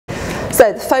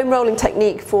So the foam rolling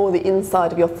technique for the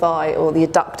inside of your thigh, or the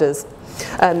adductors.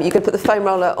 You can put the foam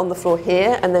roller on the floor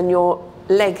here, and then your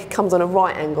leg comes on a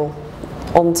right angle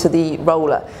onto the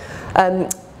roller.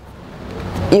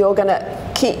 You're going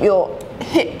to keep your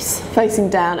hips facing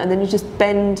down, and then you just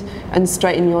bend and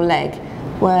straighten your leg.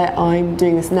 Where I'm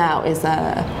doing this now is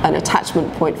an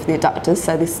attachment point for the adductors,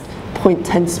 so this point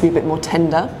tends to be a bit more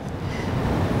tender.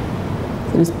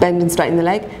 So just bend and straighten the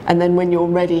leg, and then when you're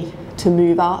ready to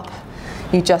move up,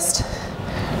 you just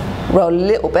roll a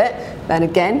little bit, then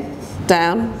again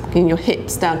down, getting your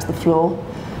hips down to the floor,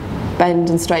 bend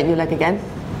and straighten your leg again,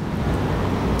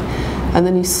 and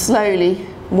then you slowly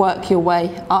work your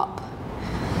way up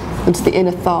into the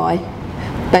inner thigh,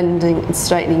 bending and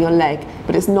straightening your leg.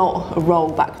 But it's not a roll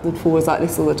backwards and forwards like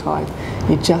this all the time.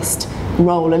 You just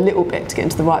roll a little bit to get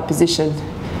into the right position,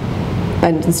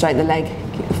 bend and straighten the leg,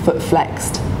 keep the foot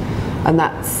flexed, and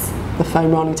that's the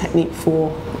foam rolling technique for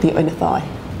the inner thigh.